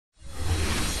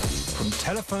From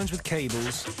telephones with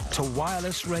cables to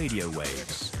wireless radio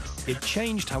waves, it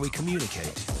changed how we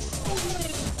communicate.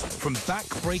 From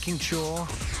back-breaking chore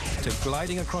to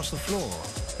gliding across the floor,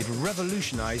 it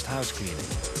revolutionized house cleaning.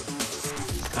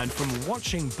 And from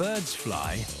watching birds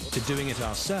fly to doing it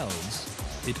ourselves,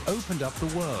 it opened up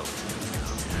the world.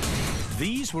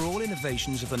 These were all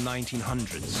innovations of the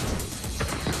 1900s,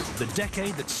 the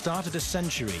decade that started a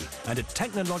century and a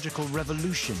technological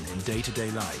revolution in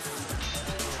day-to-day life.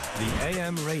 The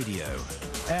AM radio,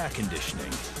 air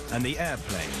conditioning, and the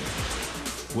airplane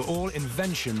were all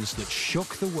inventions that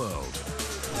shook the world.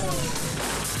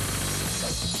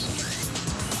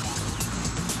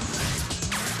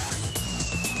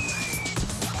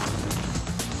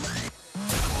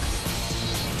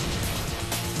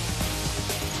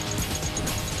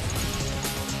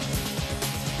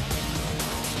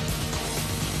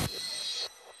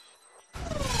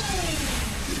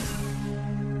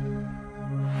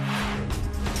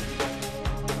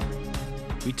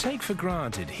 We take for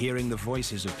granted hearing the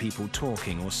voices of people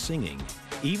talking or singing,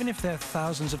 even if they're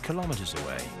thousands of kilometers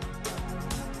away.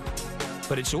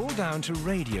 But it's all down to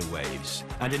radio waves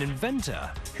and an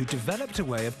inventor who developed a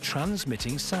way of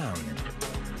transmitting sound.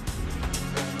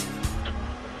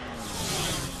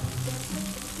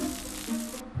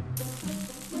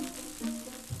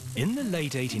 In the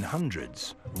late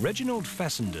 1800s, Reginald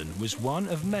Fessenden was one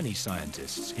of many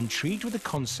scientists intrigued with the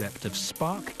concept of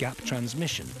spark gap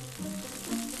transmission.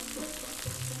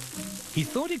 He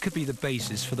thought it could be the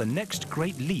basis for the next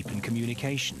great leap in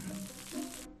communication.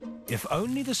 If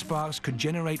only the sparks could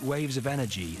generate waves of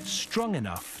energy strong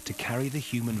enough to carry the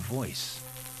human voice.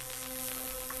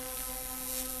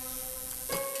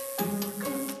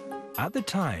 At the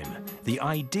time, the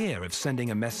idea of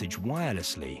sending a message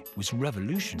wirelessly was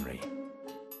revolutionary.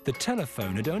 The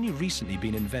telephone had only recently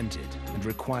been invented and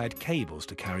required cables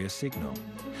to carry a signal.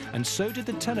 And so did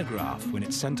the telegraph when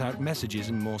it sent out messages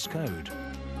in Morse code.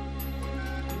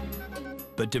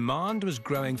 But demand was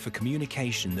growing for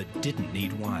communication that didn't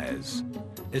need wires,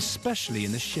 especially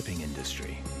in the shipping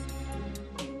industry.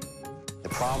 The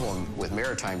problem with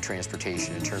maritime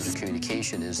transportation in terms of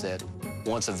communication is that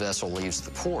once a vessel leaves the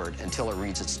port, until it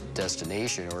reaches its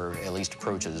destination, or at least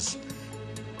approaches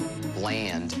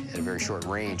land at a very short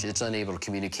range, it's unable to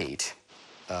communicate.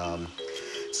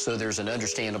 So there's an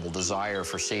understandable desire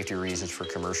for safety reasons, for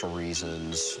commercial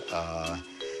reasons,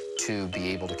 to be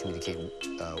able to communicate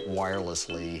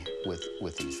wirelessly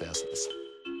with these vessels.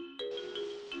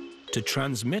 To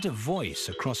transmit a voice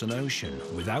across an ocean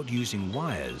without using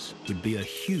wires would be a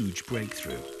huge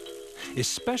breakthrough,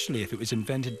 especially if it was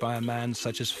invented by a man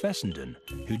such as Fessenden,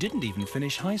 who didn't even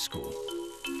finish high school.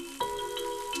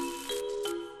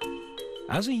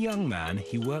 As a young man,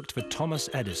 he worked for Thomas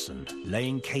Edison,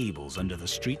 laying cables under the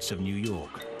streets of New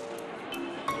York.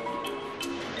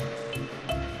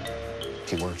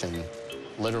 He worked in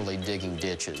literally digging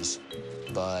ditches,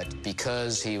 but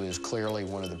because he was clearly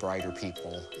one of the brighter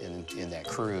people in that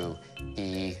crew,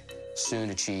 he soon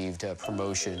achieved a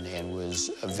promotion and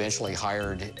was eventually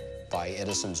hired by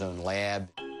Edison's own lab,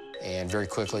 and very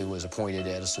quickly was appointed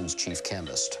Edison's chief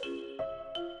chemist.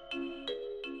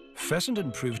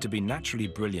 Fessenden proved to be naturally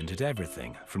brilliant at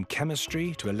everything, from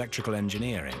chemistry to electrical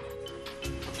engineering.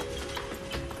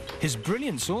 His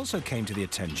brilliance also came to the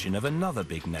attention of another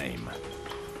big name,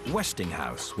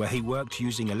 Westinghouse, where he worked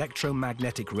using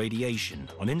electromagnetic radiation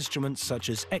on instruments such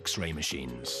as X-ray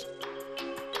machines.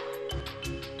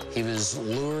 He was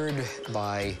lured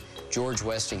by George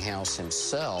Westinghouse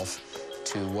himself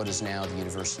to what is now the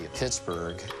University of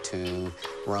Pittsburgh to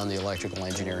run the electrical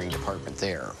engineering department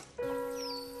there.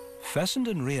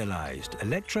 Fessenden realized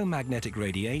electromagnetic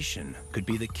radiation could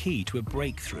be the key to a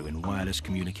breakthrough in wireless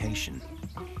communication.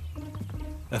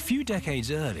 A few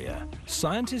decades earlier,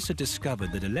 scientists had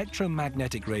discovered that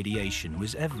electromagnetic radiation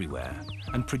was everywhere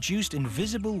and produced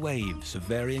invisible waves of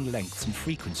varying lengths and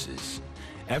frequencies,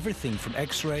 everything from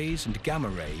X-rays and gamma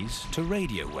rays to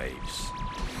radio waves.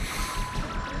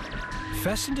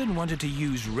 Fessenden wanted to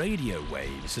use radio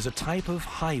waves as a type of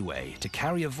highway to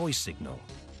carry a voice signal.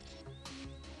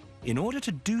 In order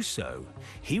to do so,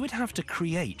 he would have to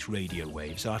create radio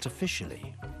waves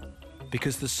artificially,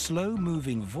 because the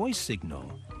slow-moving voice signal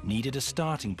needed a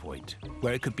starting point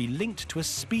where it could be linked to a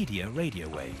speedier radio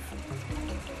wave.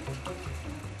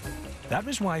 That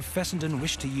was why Fessenden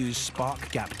wished to use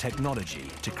spark gap technology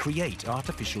to create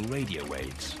artificial radio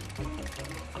waves.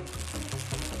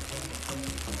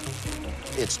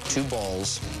 It's two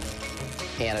balls,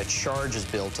 and a charge is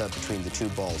built up between the two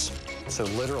balls. So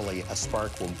literally, a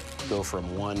spark will go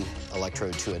from one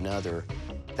electrode to another,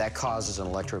 That causes an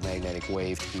electromagnetic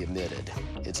wave to be emitted.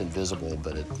 It's invisible,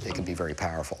 but it can be very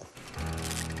powerful.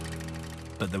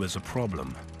 But there was a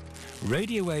problem.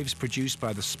 Radio waves produced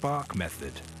by the spark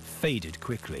method faded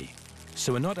quickly,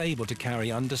 so were not able to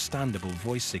carry understandable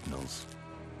voice signals.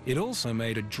 It also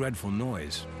made a dreadful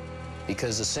noise.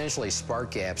 Because essentially spark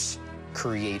gaps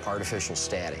create artificial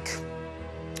static.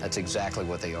 That's exactly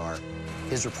what they are.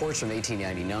 His reports from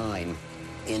 1899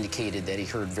 indicated that he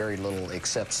heard very little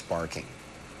except sparking.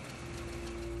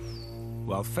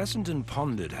 While Fessenden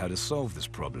pondered how to solve this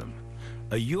problem,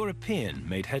 a European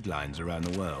made headlines around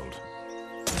the world.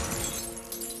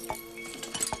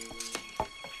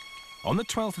 On the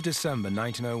 12th of December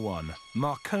 1901,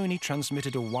 Marconi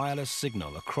transmitted a wireless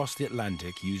signal across the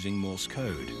Atlantic using Morse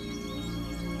code.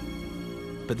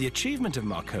 But the achievement of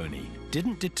Marconi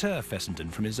didn't deter Fessenden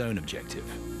from his own objective.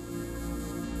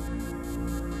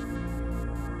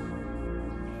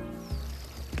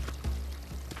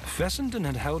 Fessenden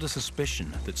had held a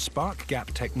suspicion that spark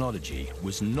gap technology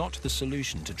was not the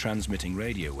solution to transmitting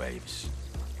radio waves.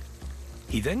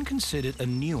 He then considered a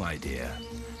new idea,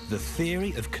 the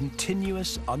theory of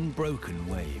continuous unbroken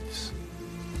waves.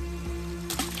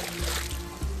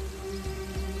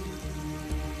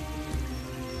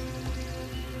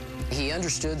 He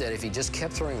understood that if he just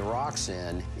kept throwing the rocks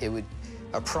in, it would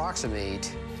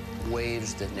approximate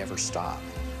waves that never stop.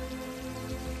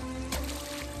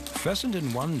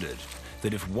 Fessenden wondered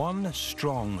that if one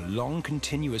strong, long,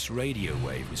 continuous radio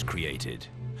wave was created,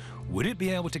 would it be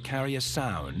able to carry a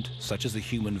sound, such as the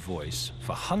human voice,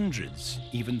 for hundreds,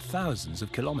 even thousands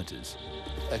of kilometers?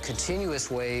 A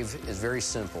continuous wave is very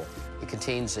simple. It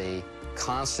contains a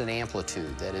constant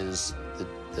amplitude. That is,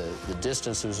 the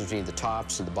distances between the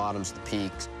tops and the bottoms of the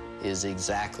peaks is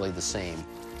exactly the same.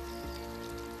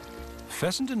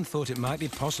 Fessenden thought it might be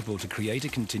possible to create a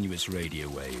continuous radio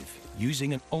wave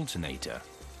using an alternator,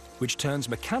 which turns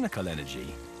mechanical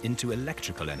energy into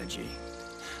electrical energy.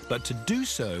 But to do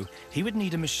so, he would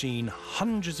need a machine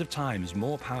hundreds of times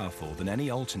more powerful than any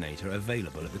alternator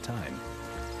available at the time.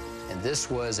 And this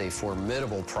was a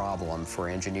formidable problem for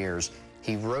engineers.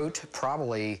 He wrote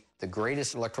probably the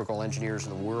greatest electrical engineers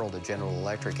in the world at General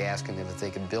Electric, asking them if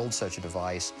they could build such a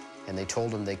device, and they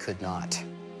told him they could not,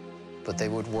 but they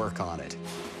would work on it.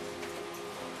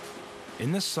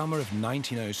 In the summer of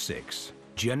 1906,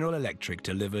 General Electric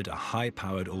delivered a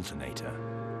high-powered alternator.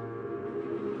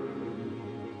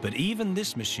 But even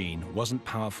this machine wasn't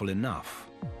powerful enough,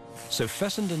 so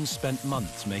Fessenden spent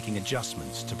months making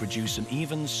adjustments to produce an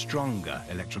even stronger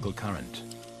electrical current.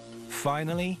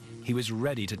 Finally, he was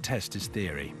ready to test his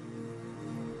theory.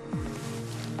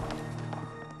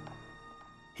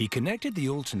 He connected the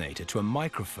alternator to a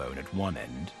microphone at one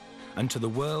end and to the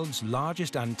world's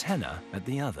largest antenna at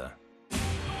the other.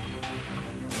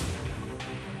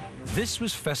 This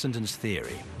was Fessenden's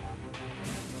theory.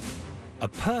 A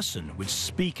person would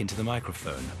speak into the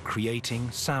microphone,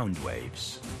 creating sound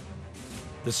waves.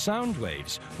 The sound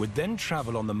waves would then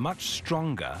travel on the much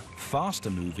stronger,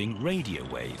 faster-moving radio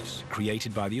waves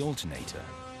created by the alternator.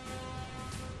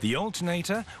 The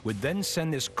alternator would then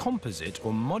send this composite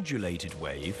or modulated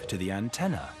wave to the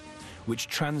antenna, which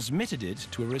transmitted it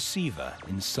to a receiver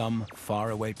in some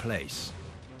faraway place.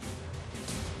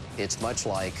 It's much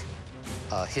like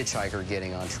a hitchhiker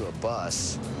getting onto a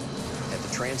bus at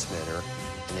the transmitter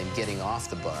and then getting off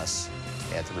the bus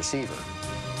at the receiver.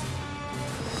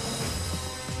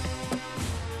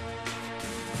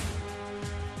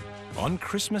 On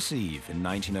Christmas Eve in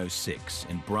 1906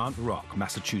 in Brant Rock,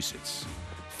 Massachusetts,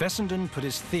 Fessenden put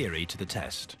his theory to the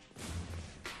test.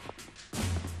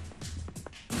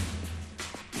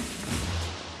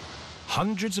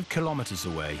 Hundreds of kilometers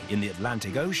away in the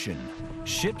Atlantic Ocean,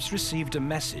 ships received a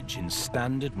message in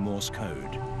standard Morse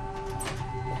code.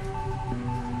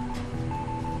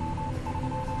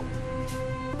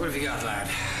 What have you got, lad?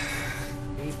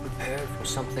 Be prepared for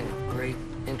something of great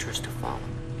interest to follow.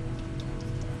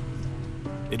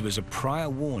 It was a prior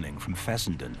warning from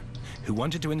Fessenden, who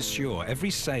wanted to ensure every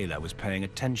sailor was paying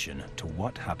attention to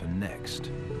what happened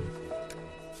next.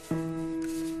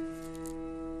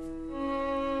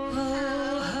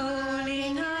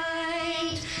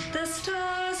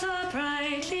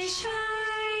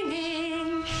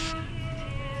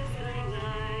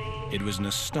 It was an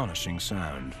astonishing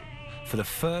sound. For the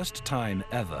first time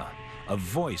ever, a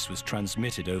voice was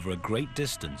transmitted over a great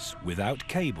distance without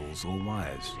cables or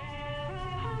wires.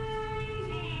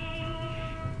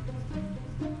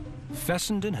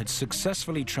 Fessenden had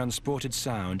successfully transported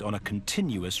sound on a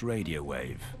continuous radio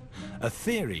wave, a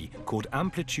theory called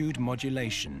amplitude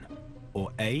modulation,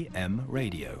 or AM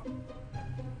radio.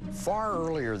 Far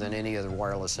earlier than any other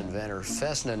wireless inventor,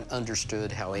 Fessenden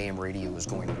understood how AM radio was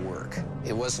going to work.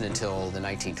 It wasn't until the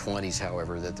 1920s,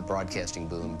 however, that the broadcasting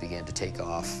boom began to take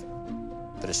off,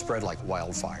 but it spread like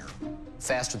wildfire,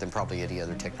 faster than probably any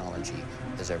other technology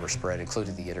has ever spread,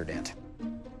 including the internet.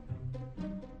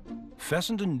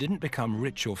 Fessenden didn't become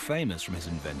rich or famous from his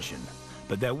invention,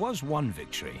 but there was one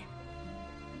victory.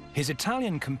 His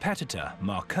Italian competitor,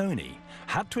 Marconi,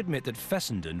 had to admit that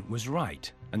Fessenden was right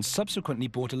and subsequently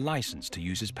bought a license to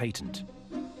use his patent.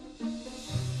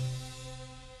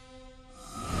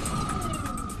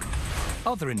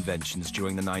 Other inventions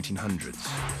during the 1900s.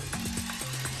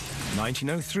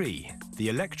 1903, the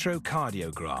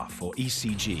electrocardiograph, or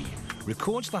ECG,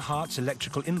 records the heart's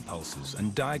electrical impulses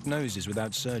and diagnoses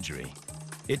without surgery.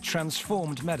 It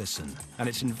transformed medicine, and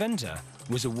its inventor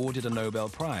was awarded a Nobel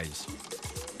Prize.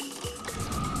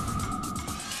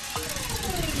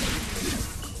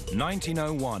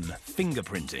 1901,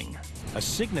 fingerprinting, a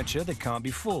signature that can't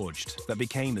be forged, that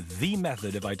became the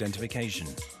method of identification.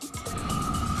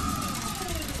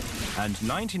 And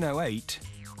 1908,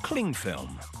 cling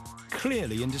film,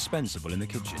 clearly indispensable in the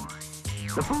kitchen.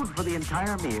 The food for the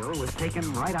entire meal was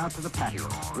taken right out to the patio,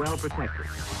 well protected.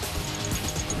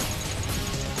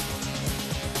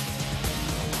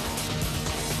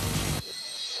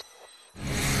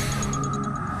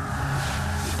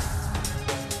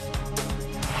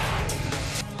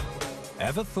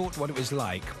 Ever thought what it was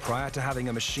like prior to having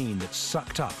a machine that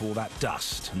sucked up all that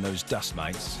dust and those dust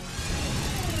mites?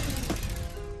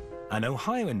 An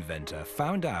Ohio inventor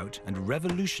found out and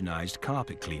revolutionized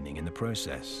carpet cleaning in the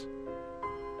process.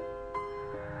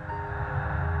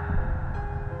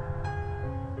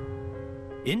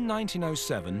 In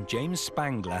 1907, James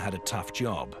Spangler had a tough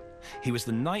job. He was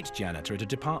the night janitor at a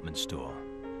department store.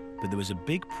 But there was a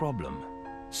big problem.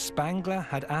 Spangler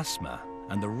had asthma,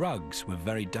 and the rugs were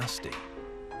very dusty.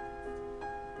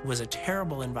 It was a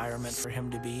terrible environment for him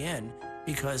to be in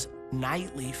because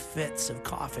nightly fits of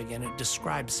coughing, and it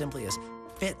described simply as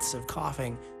fits of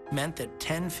coughing, meant that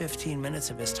 10-15 minutes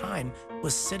of his time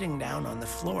was sitting down on the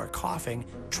floor coughing,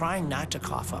 trying not to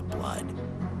cough up blood.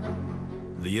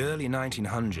 The early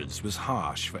 1900s was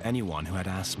harsh for anyone who had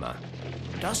asthma.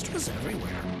 Dust was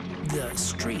everywhere. The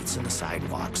streets and the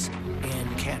sidewalks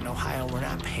in Canton, Ohio were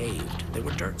not paved. They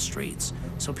were dirt streets.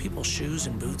 So people's shoes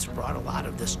and boots brought a lot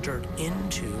of this dirt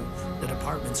into the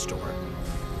department store.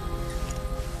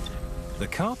 The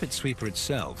carpet sweeper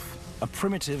itself, a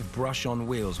primitive brush on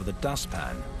wheels with a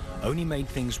dustpan, only made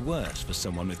things worse for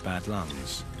someone with bad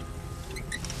lungs.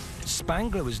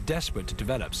 Spangler was desperate to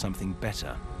develop something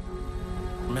better.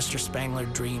 Mr. Spangler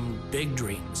dreamed big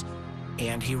dreams,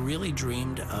 and he really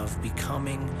dreamed of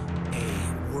becoming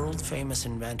a world-famous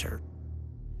inventor.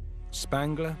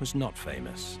 Spangler was not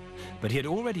famous, but he had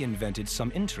already invented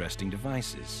some interesting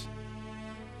devices.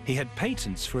 He had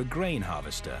patents for a grain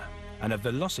harvester and a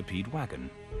velocipede wagon,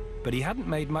 but he hadn't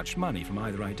made much money from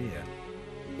either idea.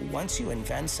 Once you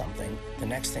invent something, the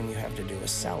next thing you have to do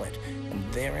is sell it, and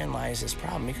therein lies his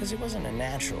problem, because he wasn't a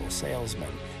natural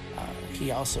salesman. He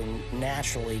also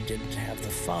naturally didn't have the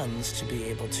funds to be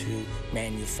able to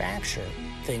manufacture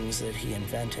things that he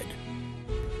invented.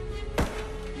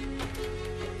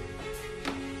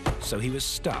 So he was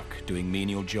stuck doing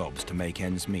menial jobs to make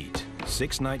ends meet,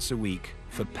 6 nights a week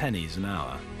for pennies an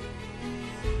hour.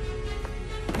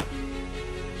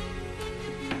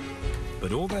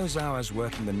 But all those hours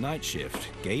working the night shift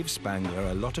gave Spangler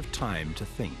a lot of time to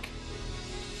think.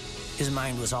 His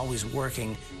mind was always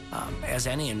working, as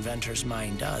any inventor's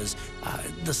mind does.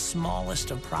 The smallest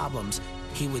of problems,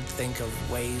 he would think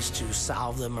of ways to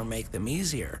solve them or make them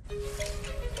easier.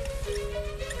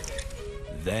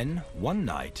 Then, one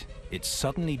night, it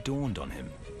suddenly dawned on him.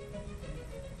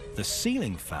 The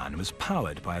ceiling fan was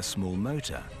powered by a small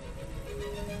motor.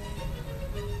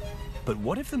 But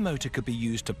what if the motor could be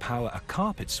used to power a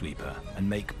carpet sweeper and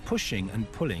make pushing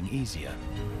and pulling easier?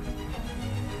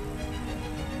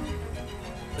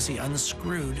 As he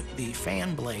unscrewed the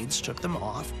fan blades, took them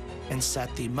off, and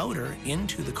set the motor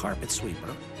into the carpet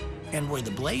sweeper. And where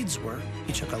the blades were,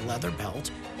 he took a leather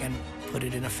belt and put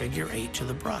it in a figure 8 to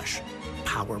the brush,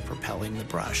 power propelling the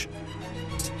brush.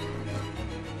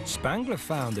 Spangler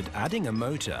found that adding a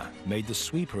motor made the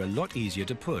sweeper a lot easier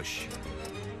to push.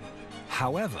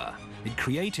 However, it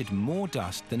created more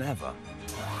dust than ever.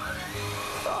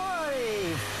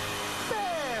 Oi!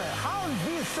 There! How's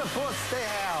this supposed to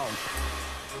help?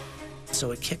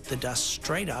 So it kicked the dust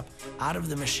straight up out of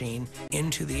the machine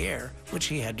into the air, which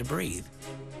he had to breathe.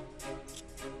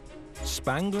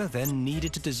 Spangler then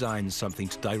needed to design something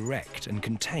to direct and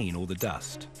contain all the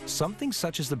dust, something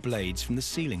such as the blades from the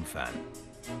ceiling fan.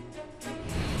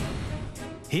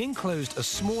 He enclosed a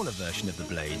smaller version of the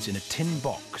blades in a tin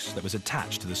box that was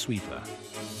attached to the sweeper.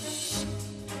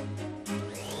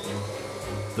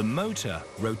 The motor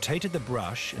rotated the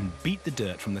brush and beat the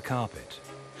dirt from the carpet.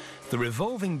 The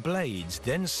revolving blades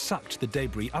then sucked the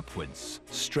debris upwards,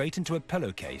 straight into a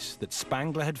pillowcase that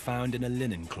Spangler had found in a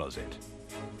linen closet.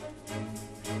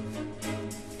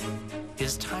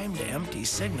 His time to empty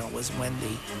signal was when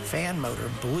the fan motor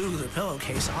blew the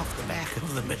pillowcase off the back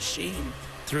of the machine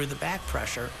through the back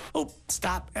pressure. Oh,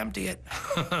 stop, empty it.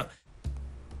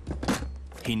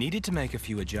 He needed to make a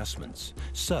few adjustments,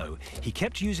 so he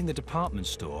kept using the department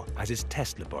store as his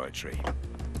test laboratory.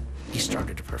 He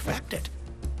started to perfect it.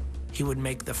 He would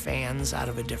make the fans out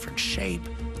of a different shape.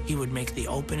 He would make the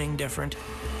opening different.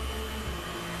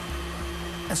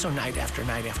 And so night after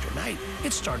night after night,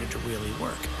 it started to really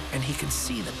work. And he could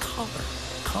see the color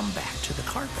come back to the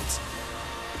carpets.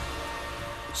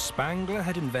 Spangler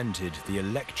had invented the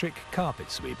electric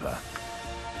carpet sweeper.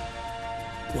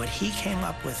 What he came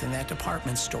up with in that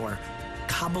department store,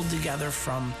 cobbled together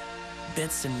from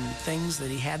bits and things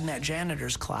that he had in that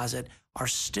janitor's closet, are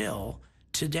still,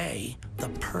 today, the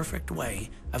perfect way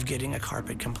of getting a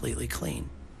carpet completely clean.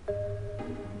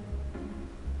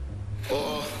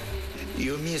 Oh,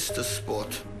 you missed the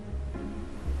spot.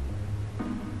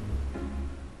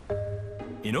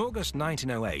 In August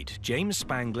 1908, James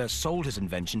Spangler sold his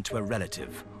invention to a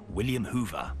relative, William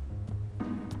Hoover.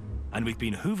 And we've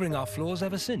been hoovering our floors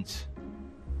ever since.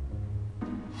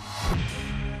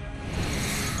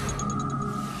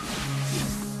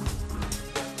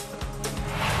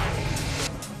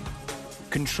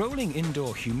 Controlling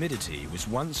indoor humidity was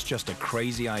once just a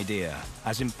crazy idea,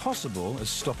 as impossible as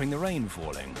stopping the rain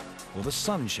falling or the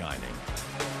sun shining.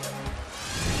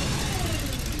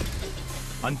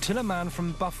 Until a man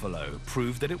from Buffalo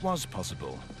proved that it was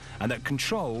possible, and that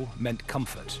control meant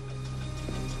comfort.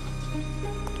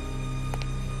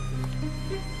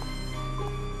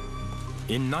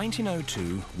 In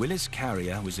 1902, Willis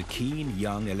Carrier was a keen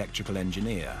young electrical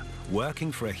engineer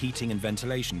working for a heating and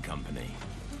ventilation company.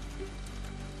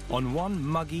 On one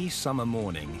muggy summer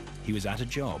morning, he was at a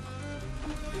job.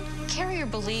 Carrier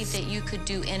believed that you could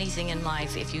do anything in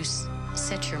life if you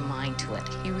set your mind to it.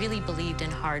 He really believed in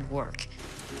hard work.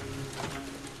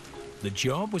 The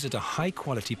job was at a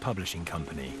high-quality publishing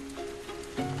company.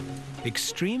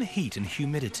 Extreme heat and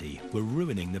humidity were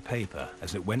ruining the paper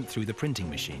as it went through the printing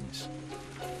machines.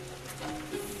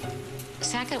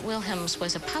 Sackett-Wilhelms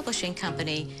was a publishing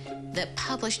company that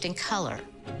published in color,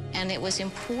 and it was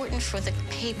important for the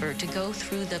paper to go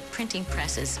through the printing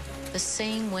presses the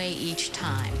same way each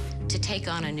time to take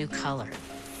on a new color.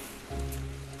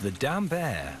 The damp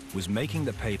air was making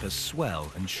the paper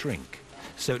swell and shrink,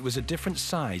 so it was a different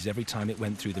size every time it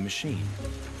went through the machine.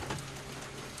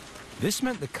 This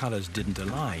meant the colors didn't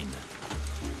align.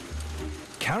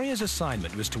 Carrier's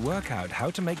assignment was to work out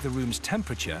how to make the room's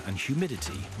temperature and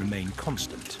humidity remain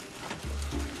constant.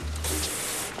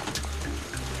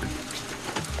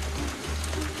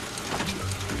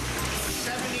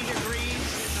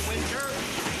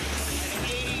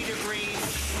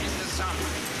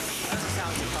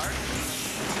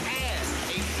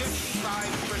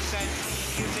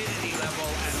 Humidity level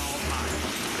at all times.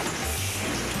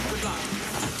 Good luck.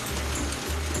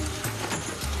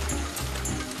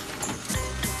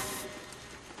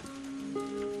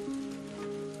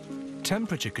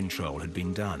 Temperature control had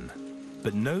been done,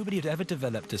 but nobody had ever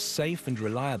developed a safe and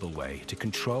reliable way to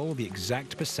control the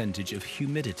exact percentage of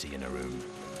humidity in a room.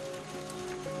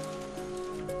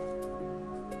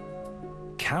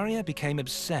 Carrier became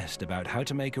obsessed about how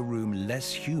to make a room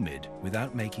less humid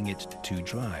without making it too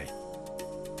dry.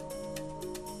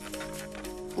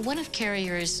 One of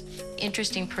Carrier's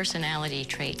interesting personality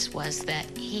traits was that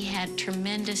he had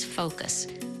tremendous focus.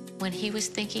 When he was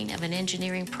thinking of an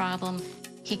engineering problem,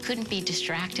 he couldn't be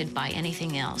distracted by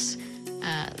anything else.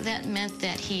 That meant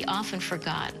that he often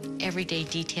forgot everyday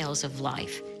details of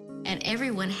life. And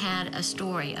everyone had a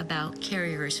story about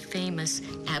Carrier's famous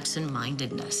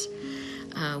absent-mindedness.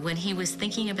 When he was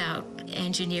thinking about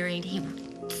engineering, he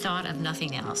thought of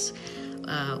nothing else.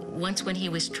 Once when he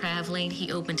was traveling,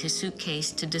 he opened his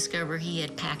suitcase to discover he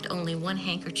had packed only one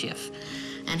handkerchief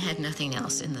and had nothing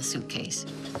else in the suitcase.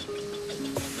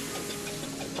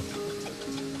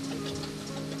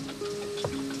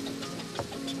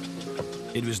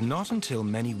 It was not until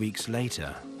many weeks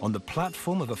later, on the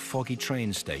platform of a foggy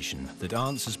train station, that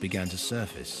answers began to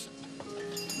surface.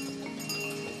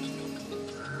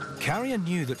 Carrier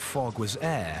knew that fog was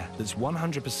air that's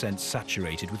 100%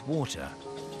 saturated with water.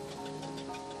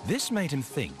 This made him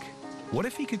think, what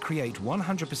if he could create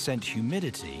 100%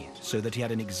 humidity so that he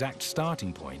had an exact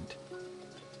starting point?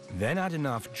 Then add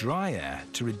enough dry air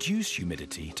to reduce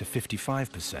humidity to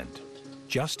 55%,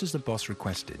 just as the boss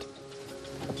requested.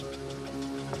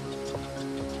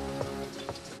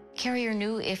 Carrier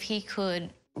knew if he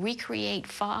could recreate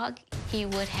fog, he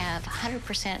would have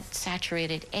 100%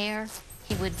 saturated air,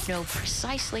 he would know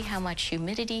precisely how much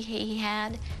humidity he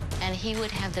had, and he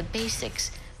would have the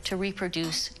basics to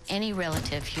reproduce any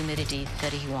relative humidity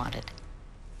that he wanted.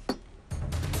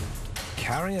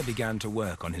 Carrier began to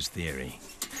work on his theory.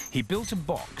 He built a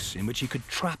box in which he could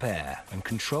trap air and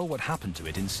control what happened to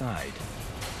it inside.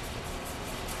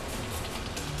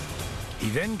 He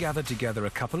then gathered together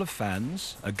a couple of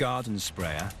fans, a garden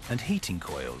sprayer, and heating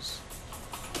coils.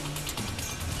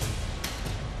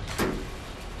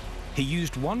 He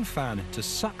used one fan to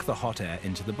suck the hot air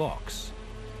into the box.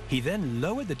 He then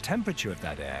lowered the temperature of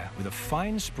that air with a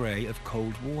fine spray of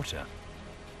cold water.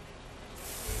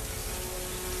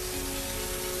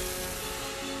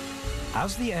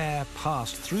 As the air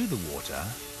passed through the water,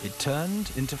 it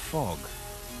turned into fog.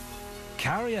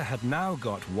 Carrier had now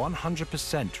got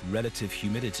 100% relative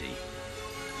humidity.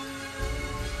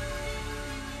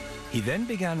 He then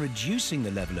began reducing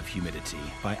the level of humidity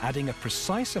by adding a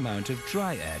precise amount of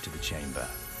dry air to the chamber,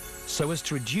 so as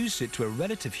to reduce it to a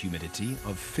relative humidity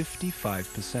of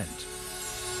 55%.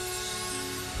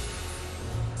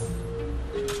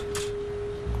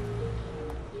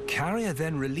 Carrier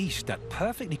then released that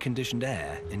perfectly conditioned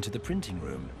air into the printing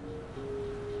room.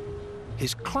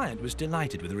 His client was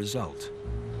delighted with the result.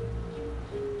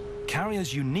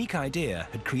 Carrier's unique idea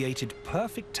had created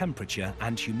perfect temperature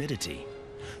and humidity,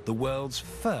 the world's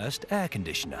first air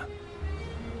conditioner.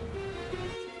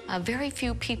 Very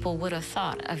few people would have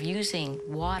thought of using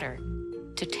water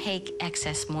to take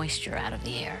excess moisture out of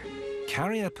the air.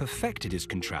 Carrier perfected his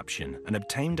contraption and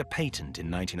obtained a patent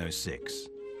in 1906.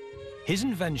 His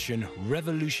invention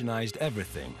revolutionized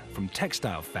everything from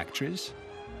textile factories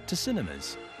to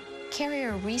cinemas.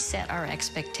 Carrier reset our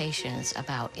expectations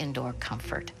about indoor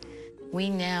comfort. We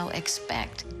now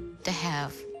expect to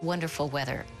have wonderful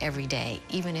weather every day,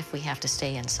 even if we have to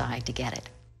stay inside to get it.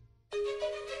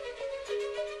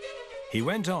 He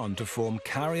went on to form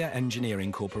Carrier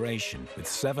Engineering Corporation with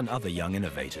 7 other young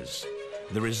innovators.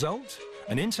 The result?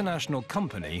 An international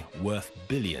company worth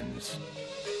billions.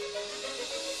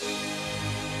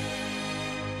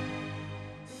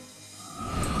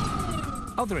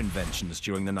 Other inventions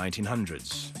during the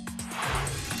 1900s.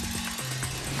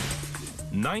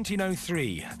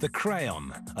 1903, the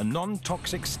crayon, a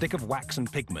non-toxic stick of wax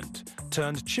and pigment,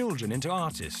 turned children into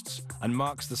artists and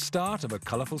marks the start of a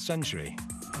colourful century.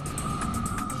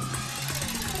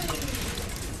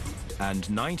 And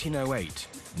 1908,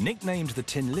 nicknamed the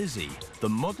Tin Lizzie, the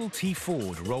Model T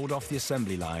Ford rolled off the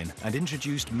assembly line and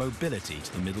introduced mobility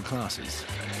to the middle classes.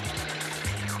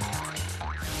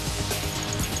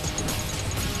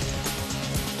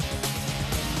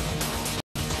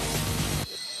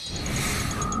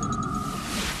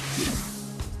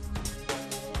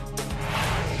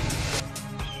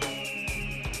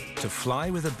 To fly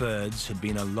with the birds had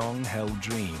been a long-held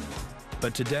dream,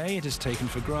 but today it is taken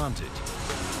for granted.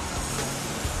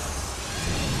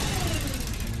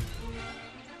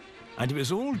 And it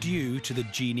was all due to the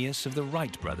genius of the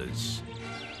Wright brothers.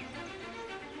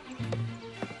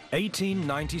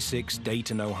 1896,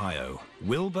 Dayton, Ohio.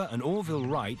 Wilbur and Orville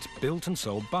Wright built and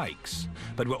sold bikes,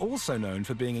 but were also known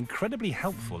for being incredibly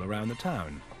helpful around the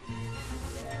town.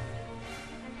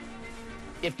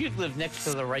 If you'd lived next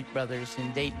to the Wright brothers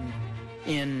in Dayton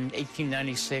in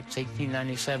 1896,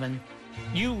 1897,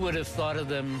 you would have thought of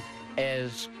them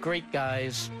as great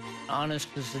guys, honest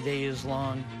as the day is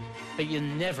long, but you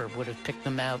never would have picked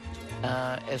them out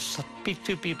as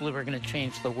 2 people who were going to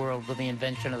change the world with the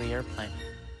invention of the airplane.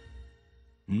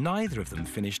 Neither of them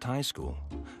finished high school,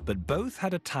 but both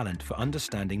had a talent for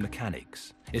understanding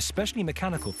mechanics, especially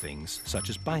mechanical things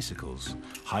such as bicycles,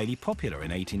 highly popular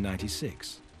in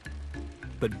 1896.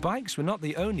 But bikes were not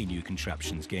the only new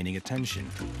contraptions gaining attention.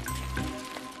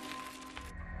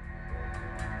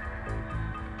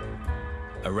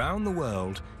 Around the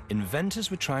world,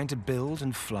 inventors were trying to build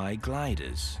and fly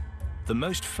gliders. The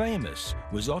most famous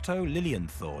was Otto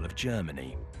Lilienthal of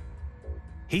Germany.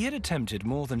 He had attempted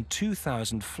more than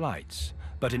 2,000 flights,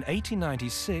 but in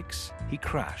 1896 he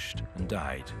crashed and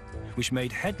died, which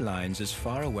made headlines as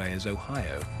far away as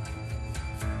Ohio.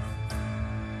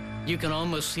 You can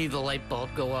almost see the light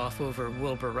bulb go off over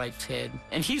Wilbur Wright's head.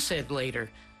 And he said later,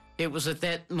 it was at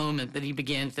that moment that he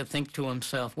began to think to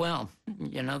himself, well,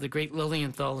 you know, the great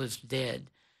Lilienthal is dead.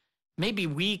 Maybe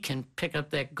we can pick up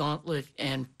that gauntlet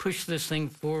and push this thing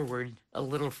forward a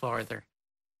little farther.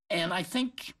 And I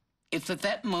think it's at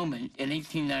that moment in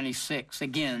 1896,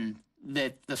 again,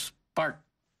 that the spark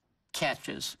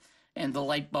catches and the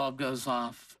light bulb goes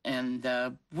off, and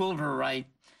Wilbur Wright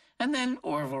and then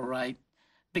Orville Wright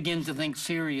begin to think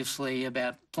seriously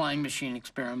about flying machine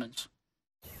experiments.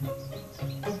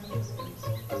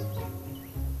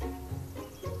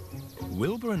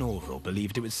 Wilbur and Orville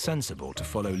believed it was sensible to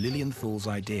follow Lilienthal's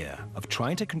idea of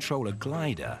trying to control a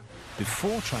glider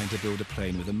before trying to build a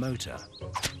plane with a motor.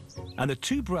 And the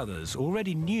two brothers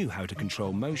already knew how to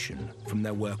control motion from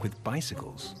their work with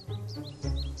bicycles.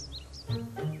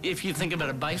 If you think about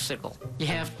a bicycle, you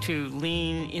have to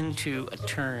lean into a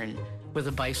turn with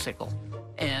a bicycle.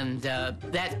 And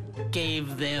that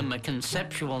gave them a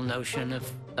conceptual notion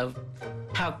of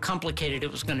how complicated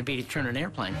it was going to be to turn an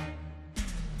airplane.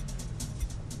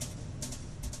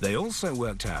 They also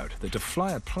worked out that to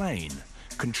fly a plane,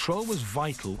 control was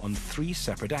vital on 3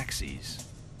 separate axes.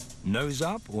 Nose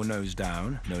up or nose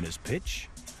down, known as pitch,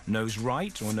 nose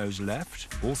right or nose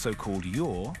left, also called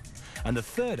yaw, and the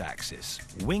third axis,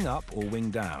 wing up or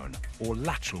wing down, or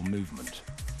lateral movement.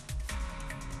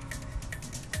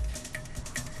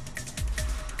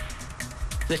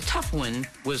 The tough one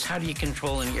was, how do you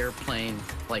control an airplane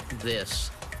like this?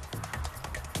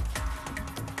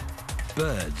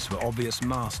 Birds were obvious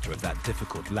master of that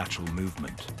difficult lateral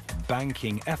movement,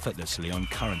 banking effortlessly on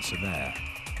currents of air.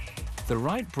 The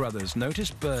Wright brothers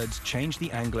noticed birds change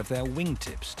the angle of their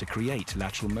wingtips to create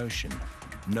lateral motion,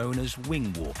 known as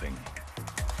wing warping.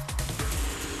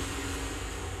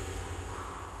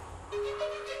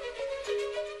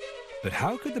 But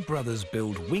how could the brothers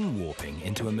build wing warping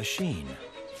into a machine?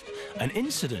 An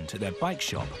incident at their bike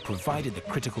shop provided the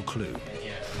critical clue.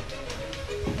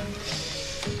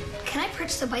 Can I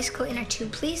purchase a bicycle inner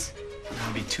tube, please?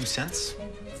 That'll be 2 cents.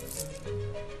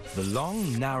 The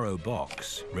long, narrow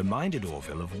box reminded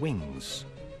Orville of wings.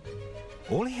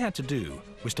 All he had to do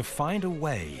was to find a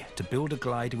way to build a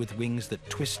glider with wings that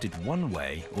twisted one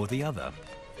way or the other.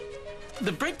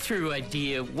 The breakthrough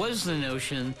idea was the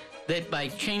notion that by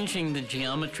changing the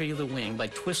geometry of the wing, by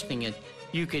twisting it,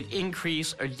 you could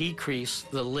increase or decrease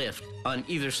the lift on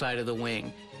either side of the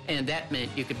wing, and that meant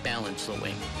you could balance the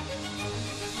wing.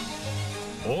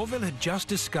 Orville had just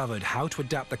discovered how to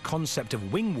adapt the concept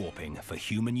of wing warping for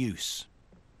human use.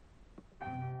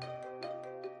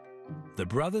 The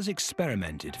brothers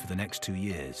experimented for the next 2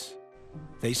 years.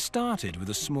 They started with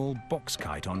a small box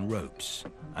kite on ropes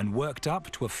and worked up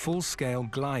to a full-scale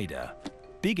glider,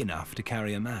 big enough to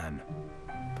carry a man.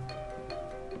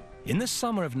 In the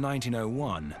summer of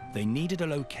 1901, they needed a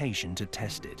location to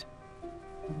test it.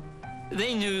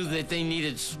 They knew that they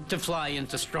needed to fly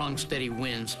into strong, steady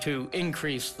winds to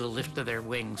increase the lift of their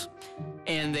wings.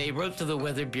 And they wrote to the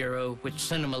Weather Bureau, which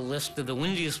sent them a list of the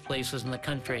windiest places in the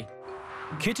country.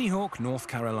 Kitty Hawk, North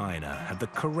Carolina, had the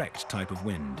correct type of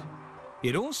wind.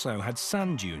 It also had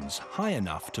sand dunes high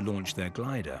enough to launch their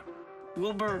glider.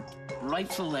 Wilbur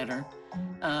writes a letter.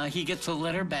 He gets a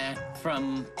letter back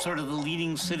from sort of the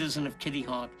leading citizen of Kitty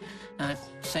Hawk,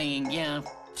 saying, yeah,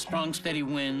 strong, steady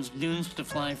winds, dunes to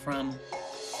fly from,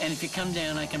 and if you come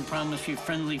down, I can promise you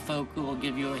friendly folk who will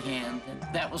give you a hand. And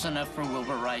that was enough for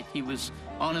Wilbur Wright. He was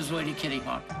on his way to Kitty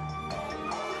Hawk.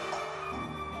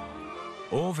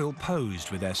 Orville posed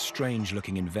with their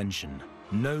strange-looking invention,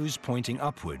 nose pointing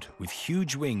upward with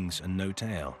huge wings and no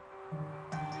tail.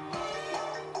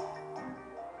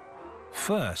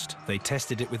 First, they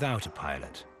tested it without a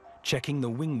pilot, checking the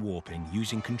wing warping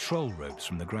using control ropes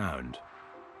from the ground.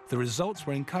 The results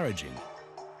were encouraging.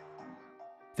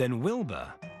 Then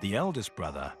Wilbur, the eldest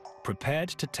brother, prepared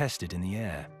to test it in the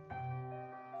air.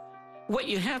 What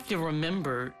you have to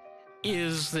remember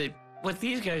is that what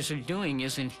these guys are doing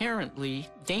is inherently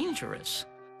dangerous.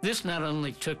 This not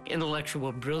only took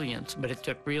intellectual brilliance, but it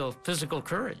took real physical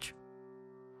courage.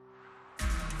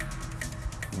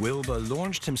 Wilbur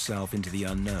launched himself into the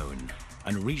unknown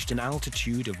and reached an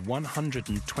altitude of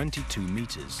 122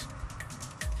 meters.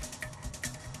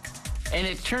 And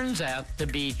it turns out to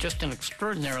be just an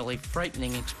extraordinarily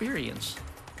frightening experience.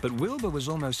 But Wilbur was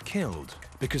almost killed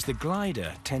because the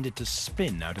glider tended to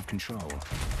spin out of control.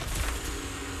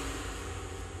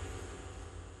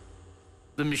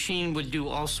 The machine would do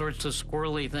all sorts of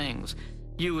squirrely things.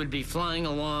 You would be flying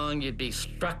along, you'd be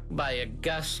struck by a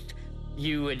gust,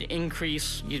 you would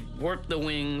increase, you'd warp the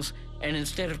wings, and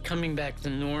instead of coming back to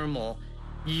normal,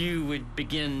 you would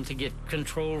begin to get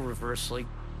control reversely.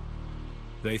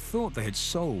 They thought they had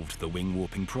solved the wing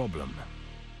warping problem,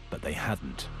 but they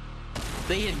hadn't.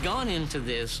 They had gone into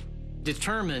this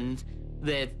determined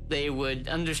that they would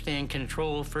understand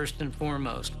control first and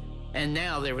foremost, and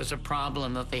now there was a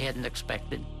problem that they hadn't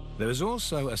expected. There was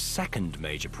also a second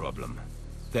major problem.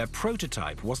 Their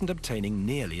prototype wasn't obtaining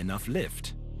nearly enough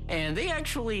lift. And they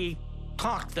actually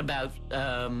talked about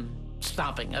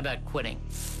stopping, about quitting.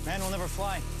 Man will never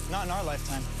fly, not in our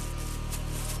lifetime.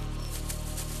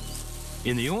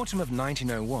 In the autumn of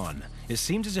 1901, it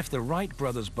seemed as if the Wright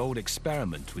brothers' bold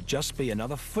experiment would just be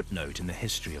another footnote in the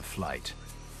history of flight.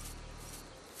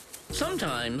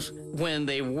 Sometimes, when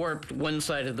they warped one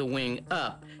side of the wing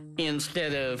up,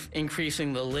 instead of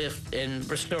increasing the lift and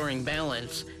restoring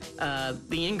balance,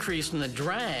 the increase in the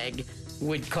drag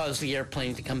would cause the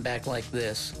airplane to come back like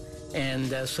this.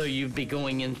 And so you'd be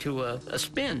going into a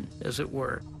spin, as it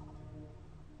were.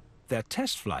 Their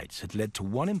test flights had led to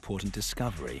one important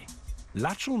discovery.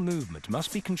 Lateral movement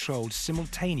must be controlled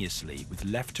simultaneously with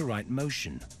left-to-right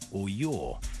motion, or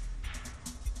yaw.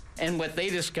 And what they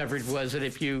discovered was that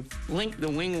if you link the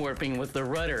wing warping with the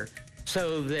rudder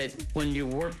so that when you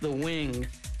warp the wing,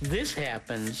 this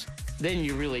happens, then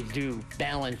you really do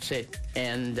balance it,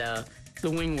 and the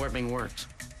wing warping works.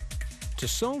 To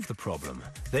solve the problem,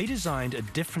 they designed a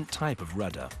different type of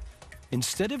rudder.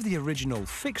 Instead of the original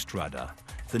fixed rudder,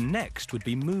 the next would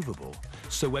be movable,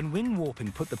 so when wing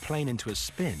warping put the plane into a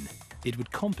spin, it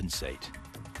would compensate.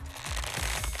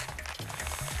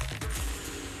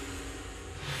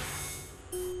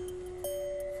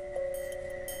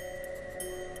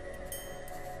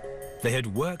 They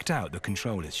had worked out the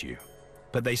control issue,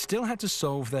 but they still had to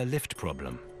solve their lift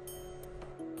problem.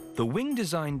 The wing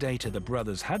design data the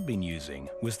brothers had been using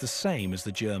was the same as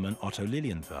the German Otto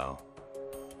Lilienthal.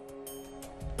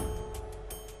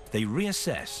 They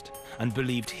reassessed and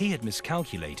believed he had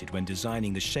miscalculated when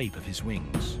designing the shape of his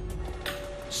wings.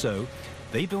 So,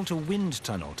 they built a wind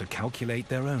tunnel to calculate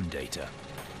their own data.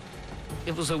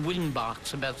 It was a wooden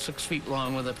box about 6 feet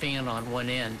long with a fan on one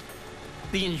end.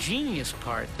 The ingenious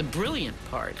part, the brilliant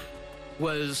part,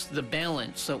 was the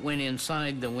balance that went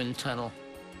inside the wind tunnel.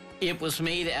 It was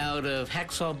made out of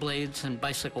hacksaw blades and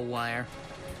bicycle wire,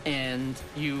 and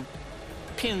you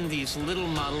pin these little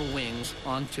model wings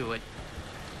onto it.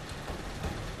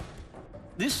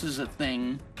 This is a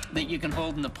thing that you can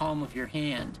hold in the palm of your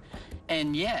hand,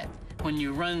 and yet, when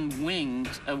you run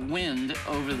a wind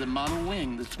over the model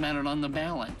wing that's mounted on the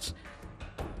balance,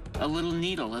 a little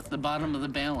needle at the bottom of the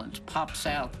balance pops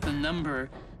out the number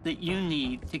that you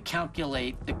need to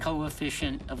calculate the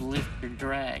coefficient of lift or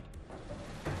drag.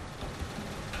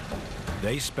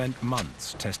 They spent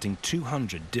months testing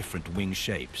 200 different wing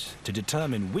shapes to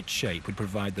determine which shape would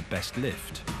provide the best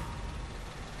lift.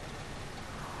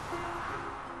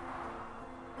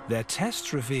 Their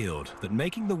tests revealed that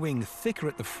making the wing thicker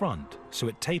at the front so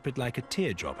it tapered like a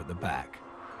teardrop at the back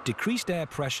decreased air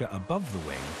pressure above the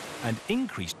wing and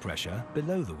increased pressure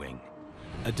below the wing,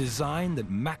 a design that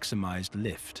maximized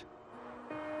lift.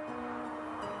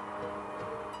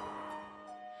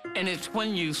 And it's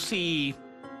when you see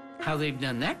how they've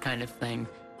done that kind of thing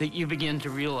that you begin to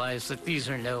realize that these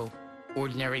are no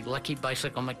ordinary lucky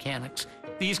bicycle mechanics.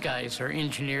 These guys are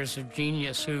engineers of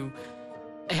genius who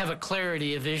have a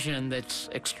clarity of vision that's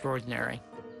extraordinary.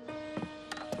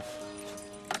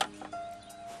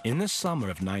 In the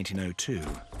summer of 1902,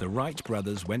 the Wright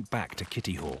brothers went back to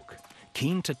Kitty Hawk,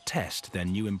 keen to test their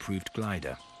new improved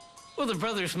glider. Well, the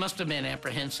brothers must have been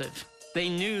apprehensive. They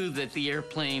knew that the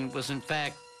airplane was, in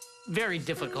fact, very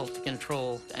difficult to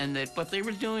control, and that what they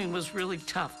were doing was really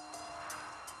tough.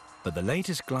 But the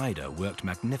latest glider worked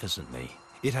magnificently.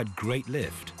 It had great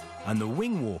lift, and the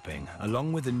wing warping,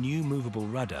 along with the new movable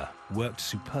rudder, worked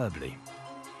superbly.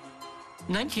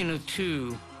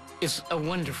 1902 is a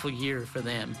wonderful year for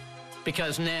them,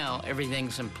 because now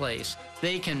everything's in place.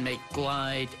 They can make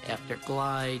glide after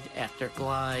glide after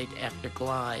glide after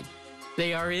glide.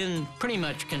 They are in pretty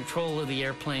much control of the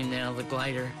airplane now, the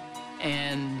glider,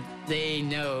 and they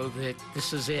know that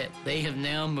this is it. They have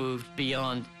now moved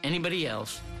beyond anybody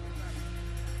else.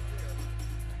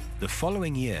 The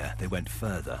following year, they went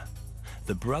further.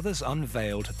 The brothers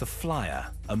unveiled the Flyer,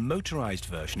 a motorized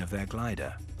version of their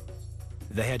glider.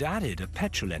 They had added a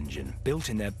petrol engine built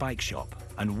in their bike shop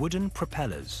and wooden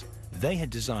propellers they had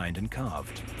designed and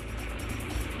carved.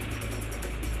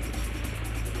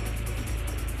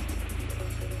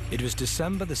 It was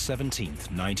December the 17th,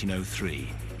 1903.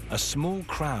 A small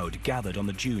crowd gathered on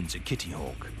the dunes at Kitty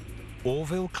Hawk.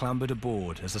 Orville clambered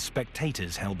aboard as the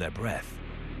spectators held their breath.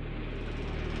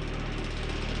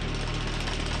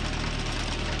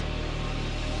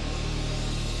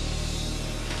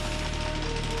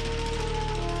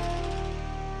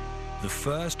 The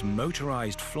first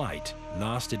motorized flight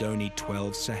lasted only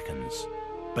 12 seconds,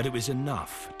 but it was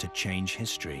enough to change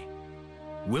history.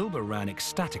 Wilbur ran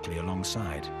ecstatically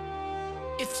alongside.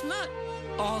 It's not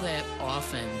all that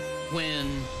often when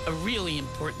a really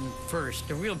important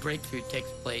a real breakthrough takes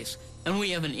place, and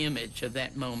we have an image of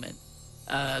that moment.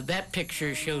 That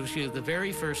picture shows you the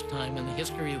very first time in the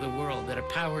history of the world that a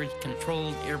powered,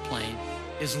 controlled airplane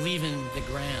is leaving the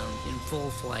ground in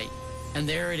full flight. And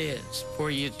there it is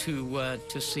for you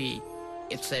to see.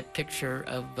 It's that picture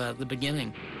of the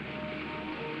beginning.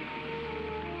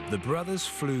 The brothers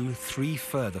flew 3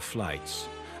 further flights,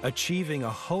 achieving a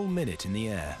whole minute in the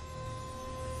air.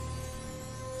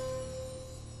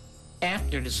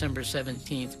 After December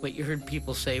 17th, what you heard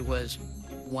people say was,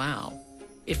 wow,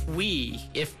 if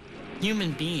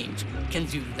human beings can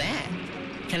do that,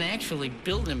 can actually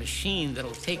build a machine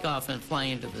that'll take off and fly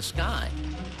into the sky,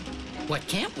 what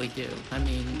can't we do? I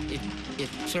mean, it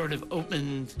sort of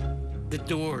opened the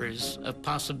doors of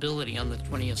possibility on the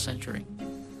 20th century.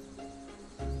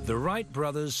 The Wright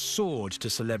brothers soared to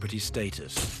celebrity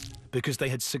status because they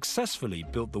had successfully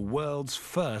built the world's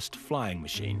first flying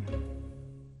machine.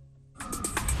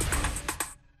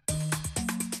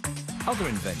 Other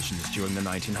inventions during the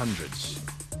 1900s.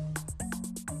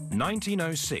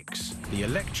 1906, the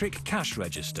electric cash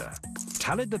register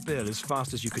tallied the bill as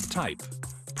fast as you could type,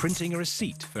 printing a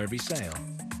receipt for every sale.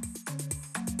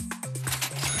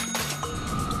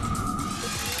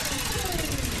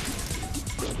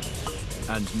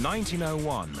 And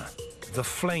 1901, the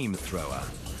flamethrower,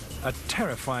 a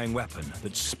terrifying weapon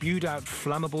that spewed out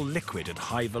flammable liquid at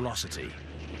high velocity.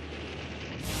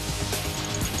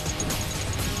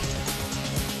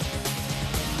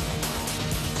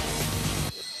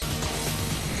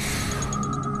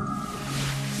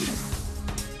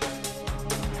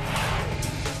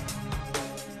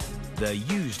 They're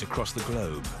used across the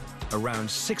globe, around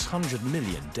 600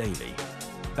 million daily.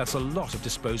 That's a lot of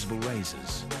disposable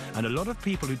razors, and a lot of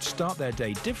people who'd start their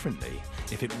day differently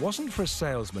if it wasn't for a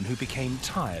salesman who became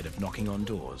tired of knocking on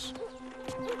doors.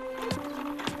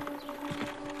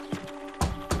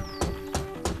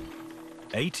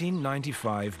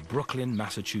 (1895) Brooklyn,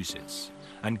 Massachusetts,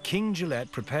 and King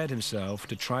Gillette prepared himself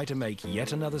to try to make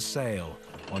yet another sale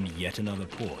on yet another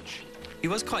porch. He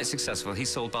was quite successful. He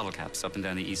sold bottle caps up and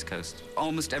down the East Coast.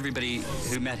 Almost everybody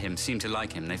who met him seemed to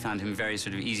like him. They found him very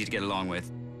sort of easy to get along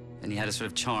with, and he had a sort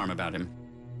of charm about him.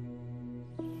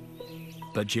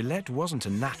 But Gillette wasn't a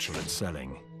natural at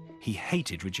selling. He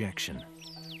hated rejection.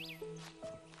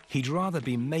 He'd rather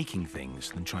be making things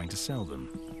than trying to sell them.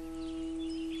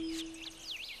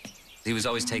 He was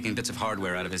always taking bits of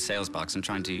hardware out of his sales box and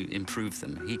trying to improve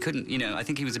them. He couldn't, you know, I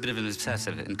think he was a bit of an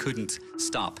obsessive and couldn't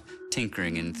stop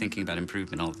tinkering and thinking about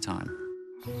improvement all the time.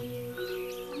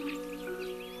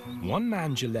 One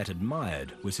man Gillette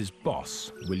admired was his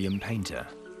boss, William Painter,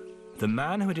 the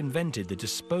man who had invented the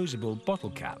disposable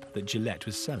bottle cap that Gillette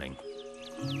was selling.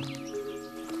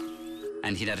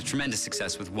 And he'd had a tremendous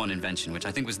success with one invention, which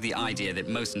I think was the idea that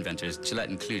most inventors, Gillette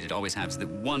included, always have, is that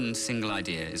one single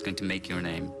idea is going to make your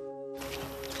name.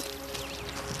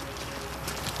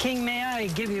 King, may I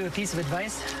give you a piece of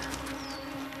advice?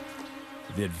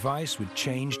 The advice would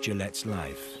change Gillette's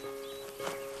life.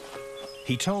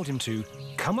 He told him to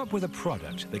come up with a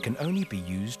product that can only be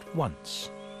used once.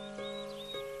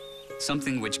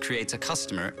 Something which creates a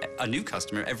customer, a new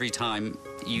customer, every time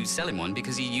you sell him one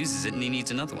because he uses it and he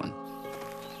needs another one.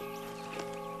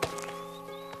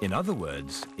 In other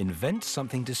words, invent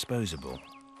something disposable.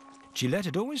 Gillette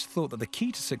had always thought that the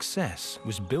key to success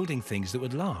was building things that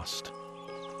would last.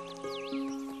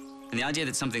 And the idea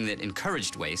that something that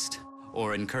encouraged waste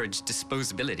or encouraged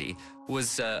disposability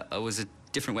was a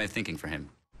different way of thinking for him.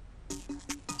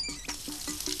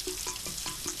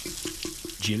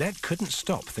 Gillette couldn't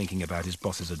stop thinking about his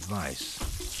boss's advice.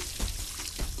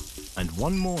 And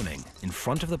one morning, in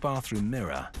front of the bathroom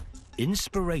mirror,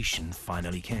 inspiration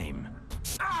finally came.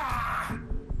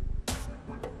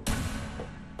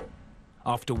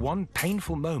 After one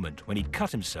painful moment when he'd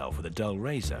cut himself with a dull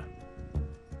razor.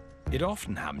 It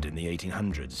often happened in the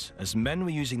 1800s, as men were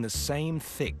using the same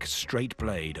thick, straight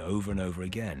blade over and over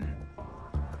again.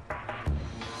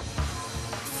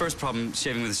 First problem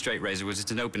shaving with a straight razor was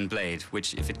it's an open blade,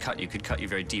 which if it cut you, could cut you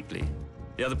very deeply.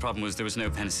 The other problem was there was no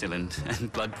penicillin, and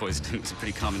blood poisoning was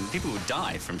pretty common. People would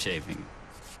die from shaving.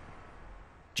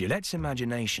 Gillette's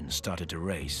imagination started to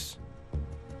race.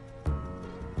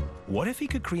 What if he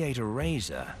could create a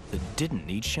razor that didn't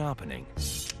need sharpening?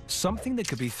 Something that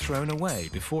could be thrown away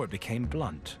before it became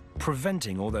blunt,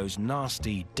 preventing all those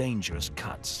nasty, dangerous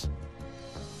cuts.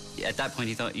 At that point,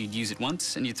 he thought you'd use it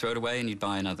once and you'd throw it away and you'd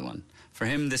buy another one. For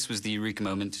him, this was the eureka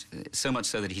moment, so much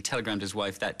so that he telegrammed his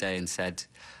wife that day and said,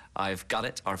 "I've got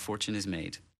it, our fortune is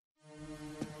made."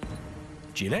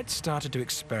 Gillette started to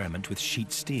experiment with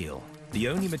sheet steel, the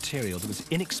only material that was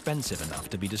inexpensive enough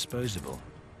to be disposable.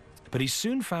 But he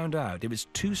soon found out it was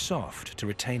too soft to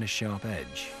retain a sharp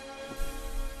edge.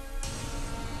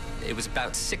 It was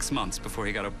about 6 months before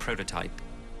he got a prototype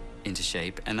into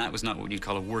shape, and that was not what you'd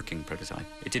call a working prototype.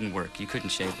 It didn't work. You couldn't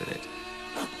shave with it.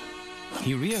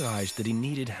 He realized that he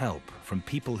needed help from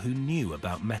people who knew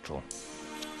about metal.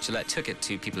 Gillette took it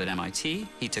to people at MIT,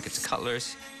 he took it to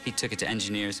cutlers, he took it to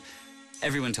engineers.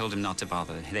 Everyone told him not to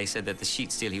bother. They said that the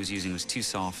sheet steel he was using was too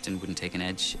soft and wouldn't take an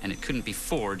edge, and it couldn't be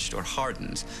forged or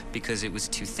hardened because it was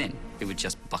too thin. It would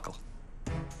just buckle.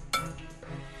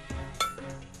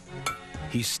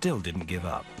 He still didn't give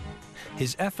up.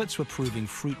 His efforts were proving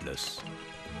fruitless.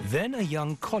 Then a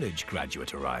young college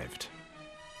graduate arrived.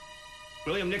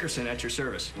 William Nickerson at your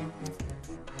service.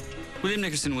 William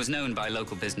Nickerson was known by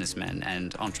local businessmen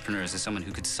and entrepreneurs as someone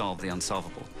who could solve the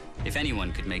unsolvable. If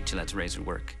anyone could make Gillette's razor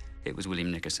work, it was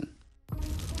William Nickerson.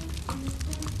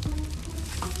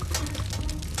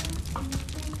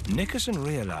 Nickerson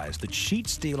realized that sheet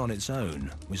steel on its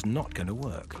own was not going to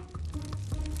work.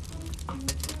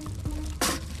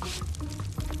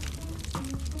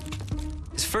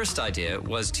 His first idea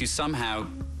was to somehow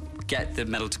get the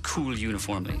metal to cool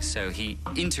uniformly, so he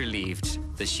interleaved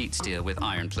the sheet steel with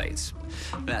iron plates.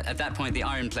 At that point, the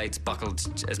iron plates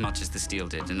buckled as much as the steel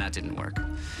did, and that didn't work.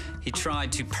 He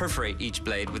tried to perforate each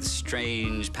blade with a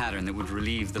strange pattern that would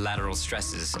relieve the lateral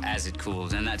stresses as it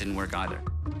cooled, and that didn't work either.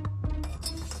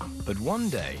 But one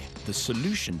day, the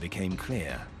solution became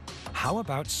clear. How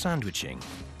about sandwiching,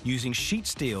 using sheet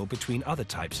steel between other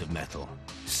types of metal,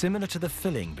 similar to the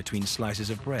filling between slices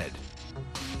of bread?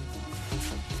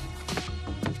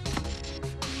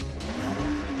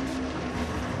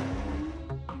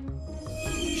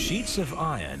 Sheets of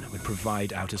iron would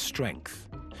provide outer strength.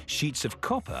 Sheets of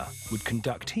copper would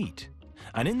conduct heat.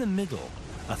 And in the middle,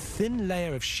 a thin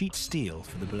layer of sheet steel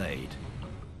for the blade.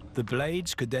 The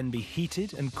blades could then be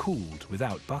heated and cooled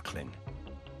without buckling.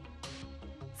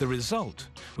 The result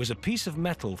was a piece of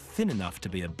metal thin enough to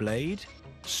be a blade,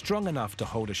 strong enough to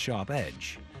hold a sharp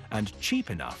edge, and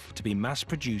cheap enough to be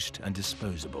mass-produced and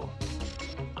disposable.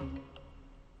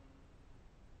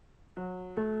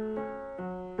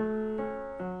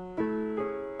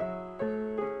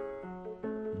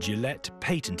 Gillette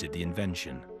patented the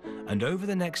invention, and over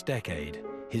the next decade,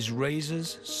 his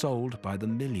razors sold by the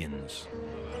millions.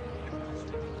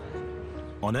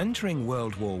 On entering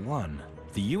World War I,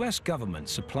 the US government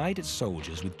supplied its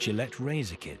soldiers with Gillette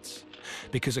razor kits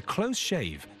because a close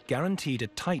shave guaranteed a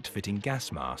tight-fitting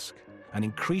gas mask and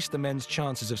increased the men's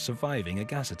chances of surviving a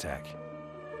gas attack.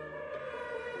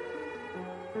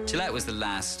 Gillette was the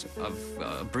last of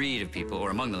a breed of people,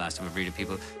 or among the last of a breed of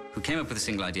people, who came up with a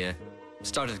single idea,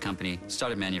 started a company,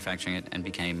 started manufacturing it, and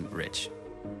became rich.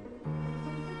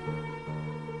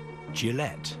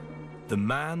 Gillette, the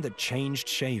man that changed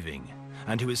shaving,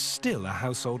 and who is still a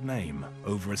household name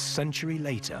over a century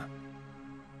later.